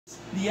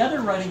the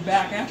other running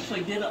back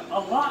actually did a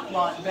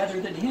lot better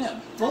than him.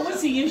 What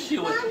was the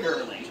issue with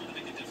Gurley?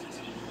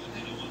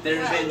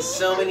 There's been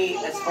so many,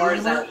 as far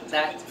as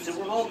that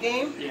Super Bowl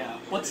game. Yeah.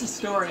 What's the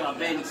story on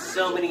that? Been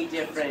so many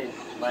different,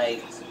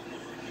 like,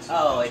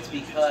 oh, it's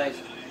because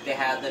they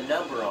had the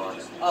number on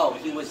him. Oh,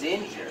 he was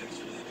injured.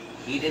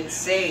 He didn't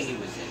say he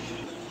was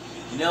injured.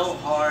 No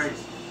hard,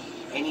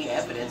 any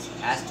evidence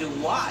as to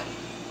why.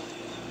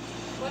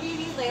 What do you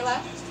need,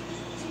 Layla?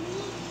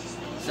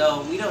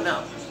 So, we don't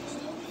know.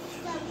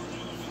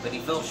 But he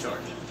fell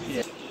short.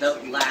 Yeah. The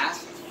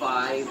last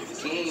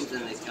 5 games,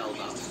 and they held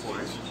off, of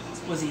course.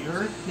 Was he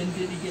hurt? Then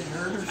did he get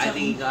hurt or something? I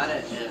think he got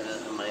a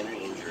minor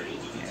injury.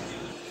 Yeah.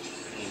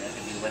 You know,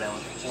 and he went out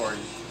with a porn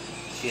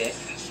chick.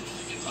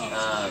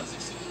 Oh.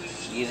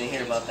 You didn't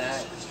hear about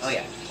that? Oh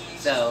yeah.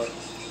 So,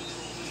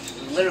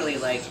 literally,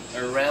 like,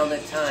 around the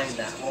time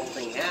that whole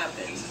thing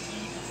happened,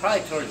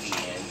 probably towards the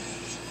end,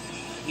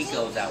 he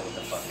goes out with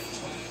the fucking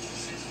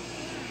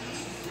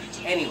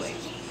porn.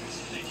 Anyways,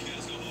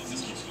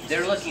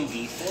 they're looking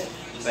decent,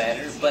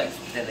 better, but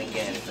then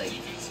again, it's like,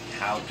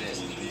 how good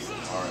and decent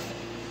are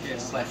they? Yeah.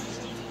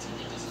 Question.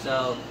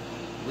 So,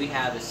 we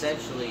have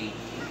essentially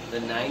the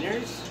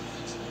Niners,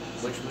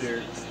 which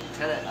we're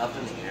kind of up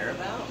in the air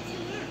about.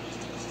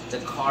 The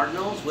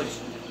Cardinals, which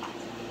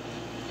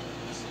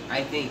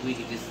I think we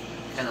could just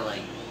kind of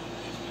like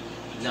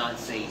not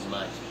say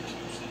much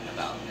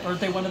about them. Aren't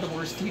they one of the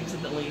worst teams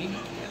in the league?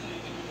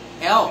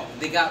 Hell,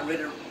 they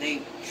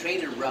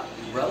traded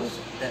Rose,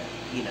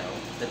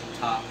 the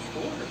top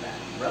quarterback,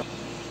 Rose.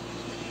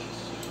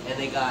 And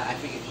they got, I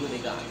forget who they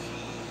got.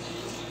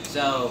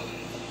 So,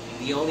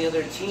 the only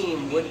other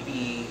team would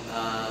be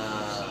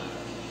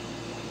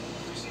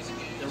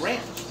the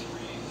Rams.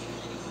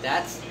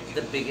 That's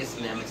the biggest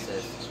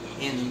nemesis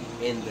in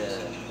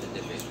the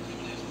division.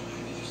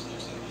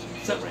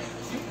 So, The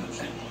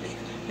Rams.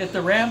 if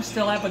the Rams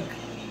still have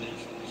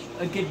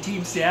a good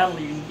team, Seattle,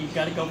 you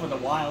got to go for the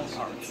wild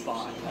card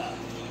spot.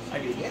 I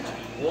mean, Yeah.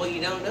 Well,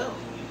 you don't know,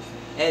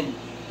 and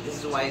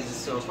this is why this is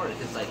so important.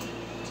 Because like,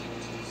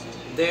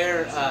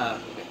 they're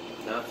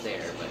not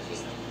there, but you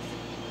know,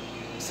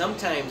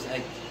 sometimes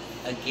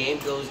a game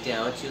goes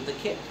down to the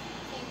kick.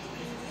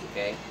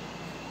 Okay,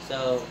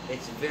 so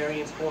it's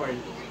very important.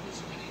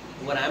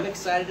 What I'm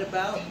excited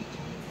about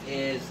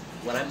is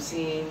what I'm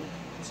seeing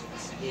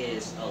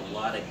is a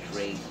lot of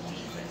great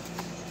defense.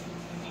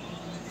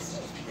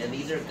 And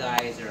these are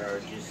guys that are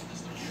just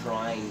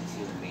trying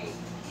to make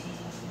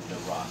the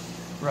roster.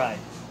 right.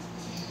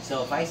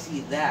 So if I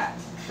see that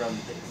from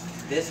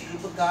this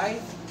group of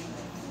guys,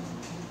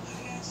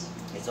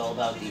 it's all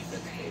about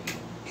defense, baby.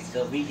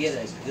 So if we get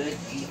a good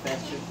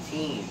defensive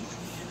team,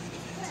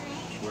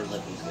 we're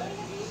looking good.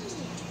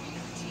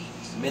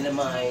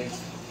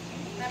 Minimize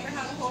Remember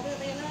how to hold it,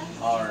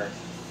 Layla? our,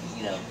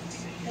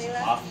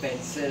 Layla?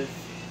 offensive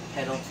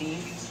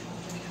penalties,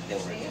 then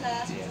we're good. Layla,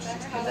 Yeah.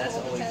 remember how And to that's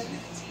hold always it?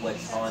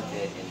 what's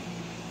haunted and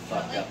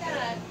fucked Like up there.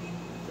 that.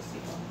 The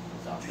Seahawks.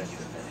 It's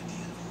offensive penalties.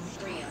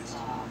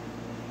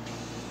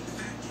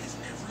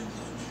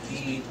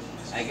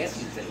 I guess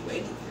he's been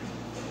waiting for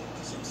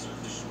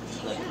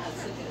you. Look,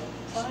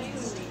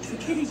 Finally.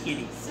 Kitty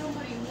kitty.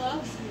 Somebody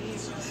loves me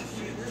around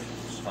here.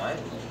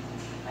 finally.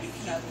 I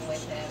snuggle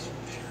with him.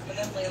 But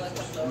then Layla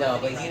comes over. No,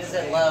 and but he he runs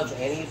doesn't away. love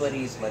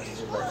anybody as much as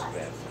he loves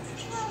Grandpa.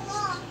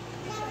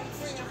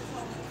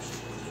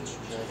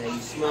 You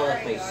smell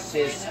like my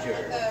sister.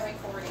 The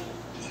recording.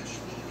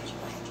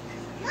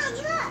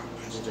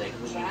 He's like,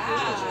 what Wow,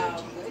 are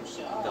you good doing?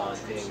 job.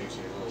 Dante with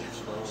your little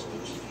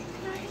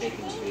phone.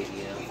 Taking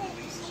video.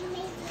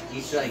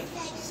 He's like,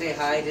 say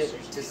hi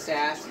to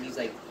Sass, and he's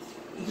like,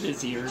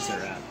 His ears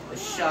are up. a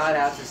shout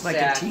out to Like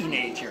Sass. a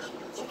teenager.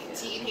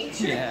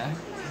 Teenager. Yeah.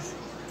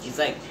 He's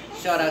like,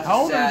 shout out to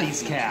How old Sass. are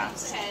these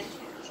cats? 10.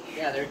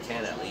 Yeah, they're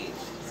 10 at least.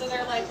 So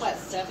they're like, what,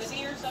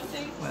 70 or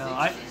something? Well,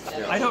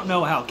 I don't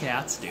know how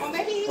cats do. Or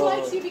maybe he Well,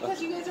 likes you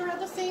because you guys are at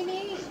the same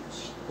age.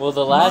 Well,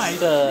 the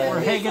last Might. We're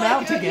He's hanging like,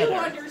 out "Oh, together. You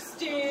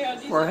understand.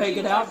 He's We're like,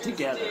 hanging "You out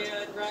together."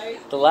 understand,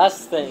 Right? the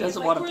last He thing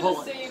doesn't like, want to we're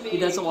pull the same it. He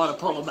doesn't age. want to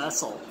pull a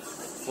muscle.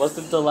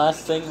 wasn't the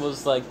last thing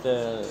was like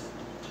the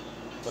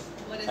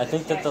What is I it,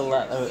 think that 10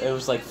 years? it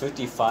was like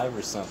 55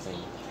 or something.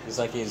 It was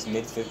like in his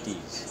mid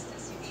 50s.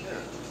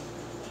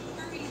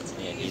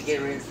 Yeah, He's he's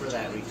getting ready for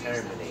that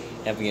retirement age.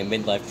 having a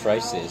midlife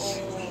crisis.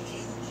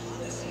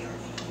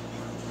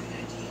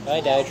 Hi,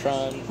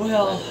 Diatron.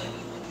 Well,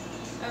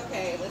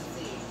 Okay, let's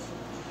see.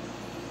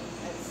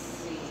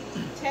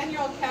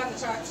 10-year-old cat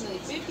is approximately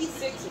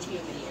 56 in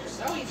human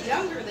years. Oh, he's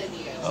younger than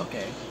you.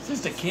 okay. It's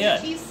just a kid.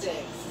 56.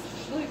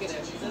 Look at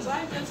him. He says,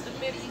 I'm just a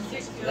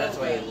 56-year-old. That's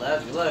why he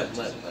loves you. Look,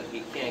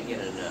 he can't get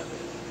enough of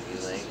it.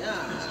 He's like,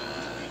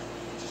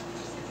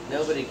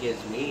 nobody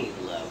gives me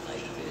love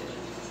like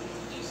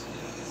this.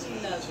 He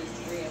loves his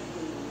grandpa.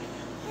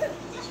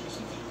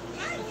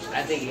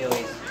 I think he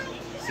always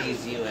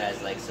sees you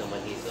as like someone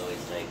he's always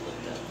like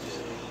looked up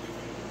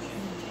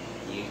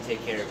to. You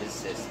take care of his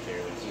sister,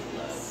 which you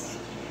love.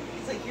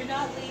 He's like, you're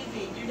not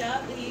leaving. You're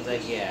not leaving. He's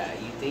like, yeah,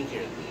 you think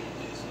you're leaving.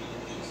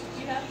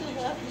 You have to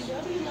love me.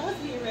 Nobody loves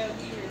me around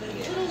here. The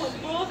Yeah. little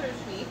one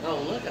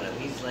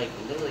is like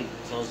literally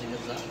closing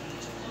us up.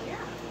 Yeah.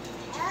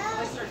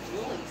 I start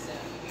drooling soon.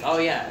 Oh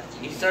yeah,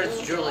 he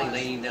starts drooling,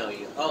 then you know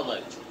you. Oh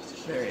look,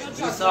 There he is.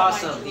 he saw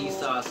some. He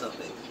saw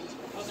something.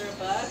 Was there a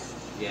bug?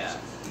 Yeah,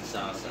 he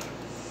saw something.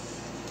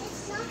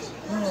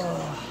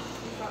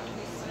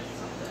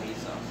 He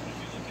saw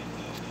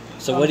something.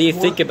 So what do you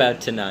think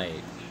about tonight?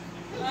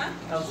 Huh?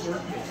 How's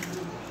work?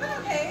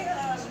 Okay,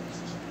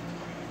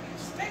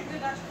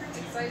 expected Dr. Crip's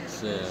excited.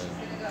 So, She's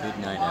gonna go good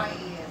to night, Hawaii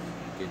Adam.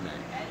 in Good night.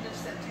 end of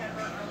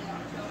September, early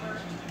October.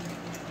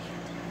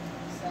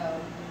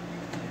 So,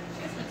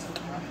 she has been so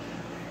lucky.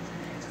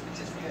 Which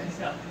is good. He's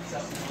got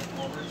something to look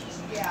forward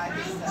to. Yeah,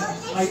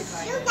 I think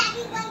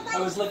so.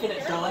 I was looking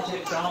at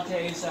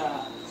Dante's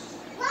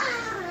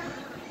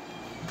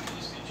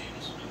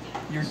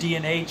your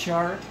DNA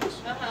chart.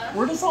 Uh-huh.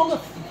 Where does all the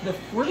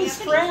where does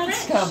Anthony's France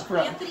French. come from?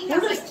 Anthony Where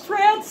has, does like-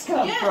 France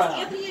come Yes, from?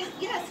 Anthony is,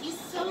 yes, he's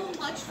so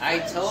much I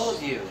French.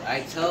 told you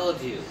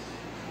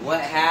what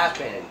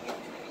happened.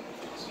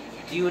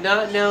 Do you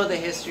not know the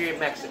history of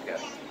Mexico?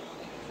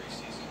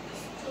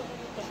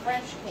 The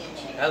French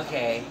came in.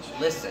 Okay,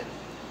 listen.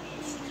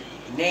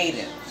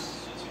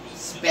 Natives,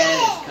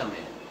 Spanish come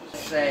in.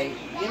 Say,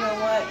 you know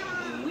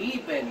what?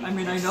 We've been I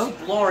mean, I know-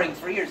 exploring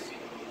for years.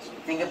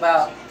 Think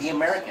about the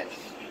Americans.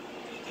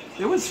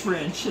 There was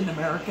French in the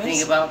Americas.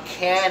 Think about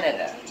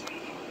Canada.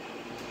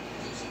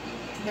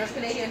 There's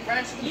Canadian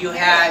French. You Canada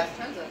had- has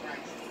tons of French.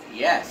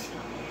 Yes.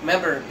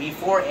 Remember,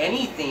 before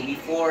anything,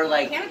 before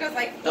like Canada's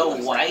like the full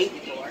of white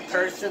French people, aren't they?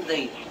 person,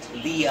 the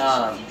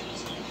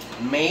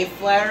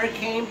Mayflower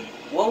came,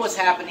 what was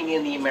happening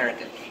in the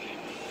Americas?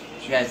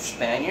 You had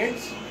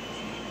Spaniards,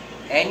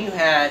 and you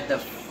had the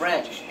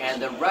French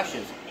and the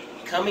Russians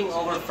coming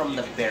over from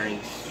the Bering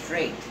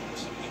Strait.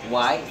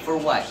 Why? For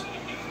what?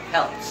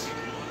 Pelts.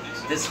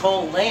 This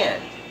whole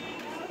land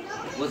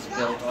was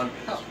built on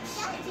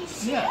pelts.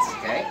 Yes.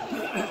 Okay?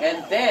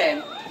 And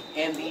then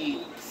in the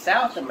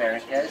South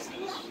Americas,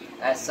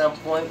 at some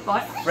point,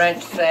 But-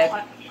 French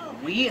said,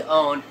 we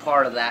own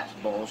part of that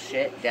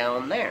bullshit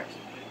down there.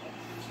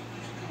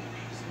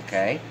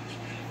 Okay?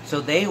 So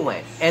they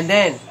went. And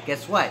then,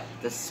 guess what?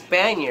 The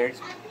Spaniards,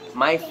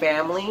 my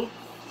family,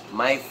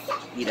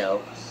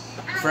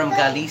 from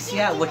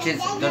Galicia, which is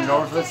the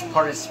northwest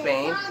part of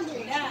Spain,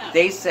 Yeah.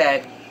 they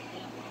said,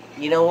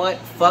 you know what?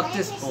 Fuck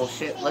this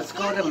bullshit. Let's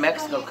go to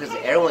Mexico because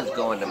everyone's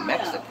going to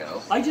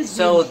Mexico. I just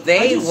So mean, they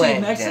I just went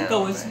see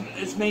Mexico down.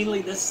 is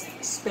mainly this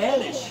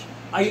Spanish.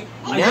 I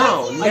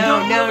No, don't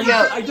no, really,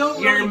 no. I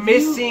don't You're really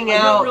missing view,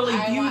 out. I don't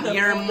really view the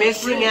You're French.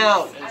 missing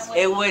out.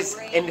 It was,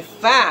 in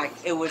fact,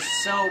 it was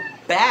so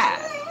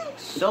bad.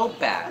 So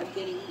bad.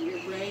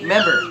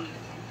 Remember,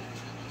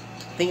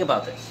 think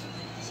about this.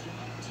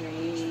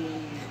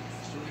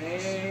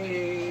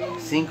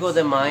 Cinco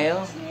de Mayo?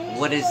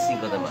 What is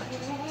Cinco de Mayo?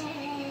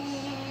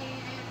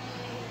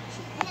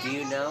 Do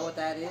you know what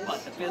that is?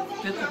 What, the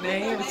 5th of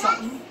May or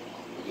something?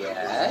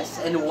 Yes.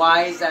 And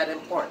why is that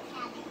important?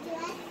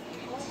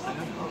 I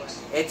don't know.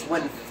 It's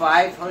when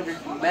 500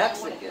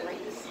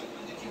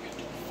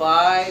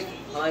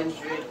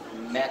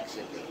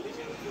 Mexicans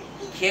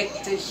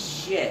kicked the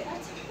shit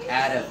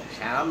out of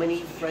how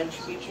many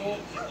French people?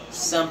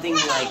 Something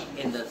like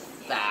in the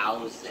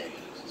thousands.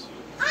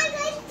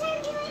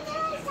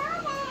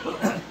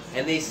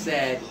 And they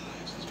said,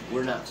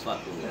 we're not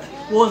fucking with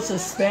you. Was the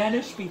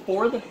Spanish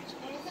before the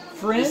The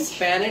French?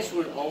 Spanish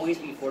would always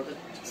be before the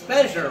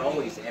Spanish are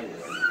always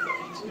everywhere.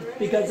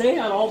 Because they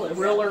had all the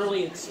real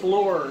early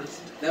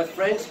explorers. The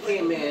French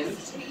came in.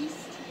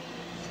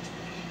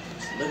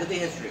 Look at the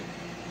history.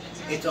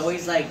 It's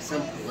always like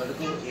some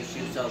political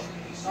issue. So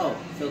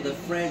the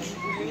French,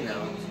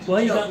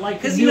 Well, you got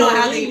like because New you know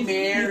how Orleans. they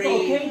marry.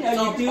 Okay, it's now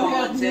all you do have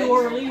politics. New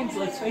Orleans.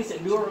 Let's face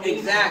it, New Orleans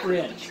Exactly.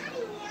 is French.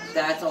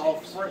 That's all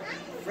French.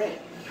 Okay?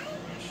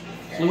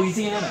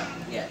 Louisiana.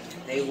 Yeah,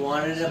 they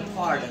wanted a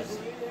part of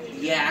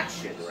the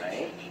action,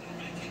 right?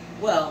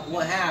 Well,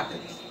 what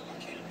happens?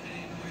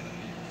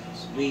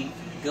 We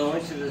go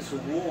into this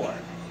war.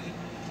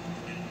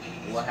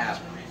 What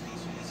happens?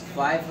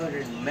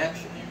 500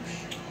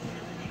 Mexicans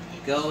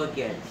go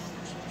against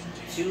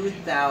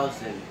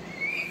 2,000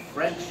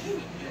 French.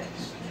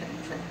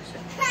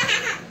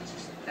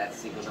 That's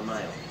Cinco de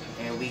Mayo.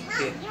 And we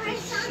kicked the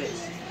shit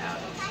out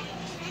of them.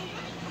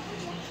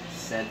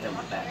 Sent them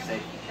back. Said,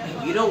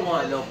 you don't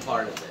want no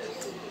part of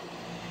this.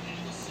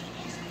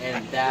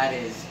 And that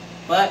is,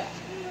 but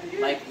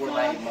like where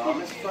my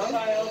mom is from,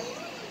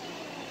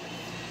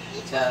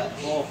 the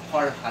whole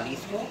part of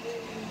Jalisco,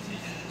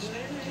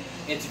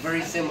 it's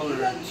very similar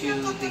to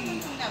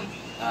the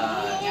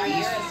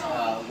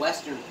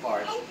western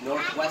part,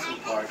 northwestern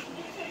part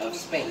of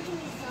Spain.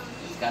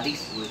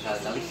 Galicia, we call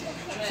it Galicia.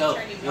 So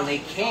when they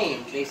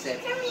came, they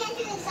said,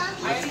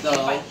 let's go,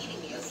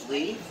 let's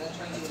leave,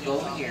 let's go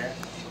over here,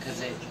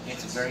 because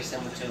it's very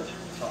similar to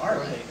our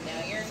way.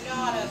 No, you're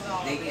not a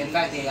zombie. In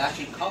fact, they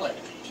actually call it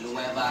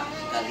Nueva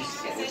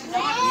Galicia, which is New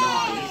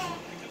Galicia.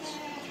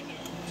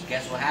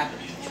 Guess what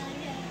happened?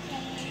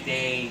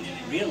 They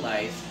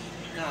realized,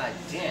 god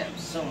damn,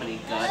 so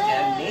many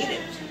goddamn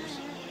natives.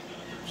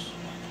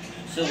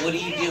 So what do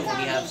you do when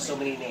you have so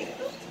many natives?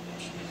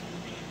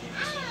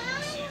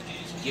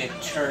 You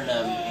turn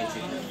them into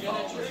your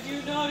followers.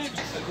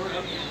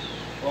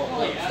 Well,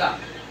 let's stop.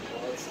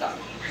 Let's stop.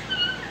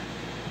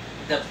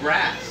 The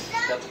brass,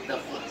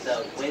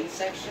 the wind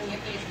section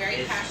Anthony's very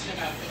is passionate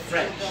about this.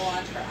 French. He'll go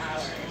on for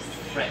hours.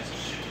 French.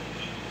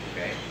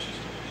 Okay.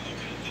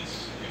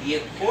 The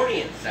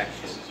accordion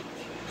section,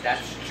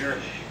 that's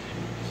German.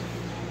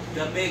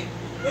 The big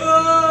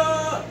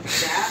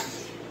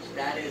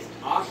that is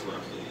opera.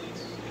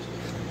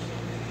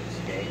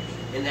 Okay,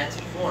 and that's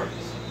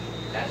horns.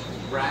 That's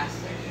brass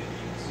section.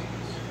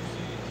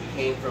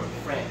 Came from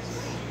France.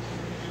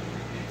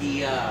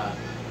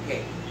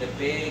 The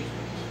big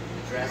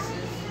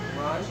dresses,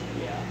 Ron.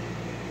 Yeah.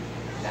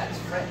 That's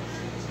French.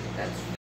 That's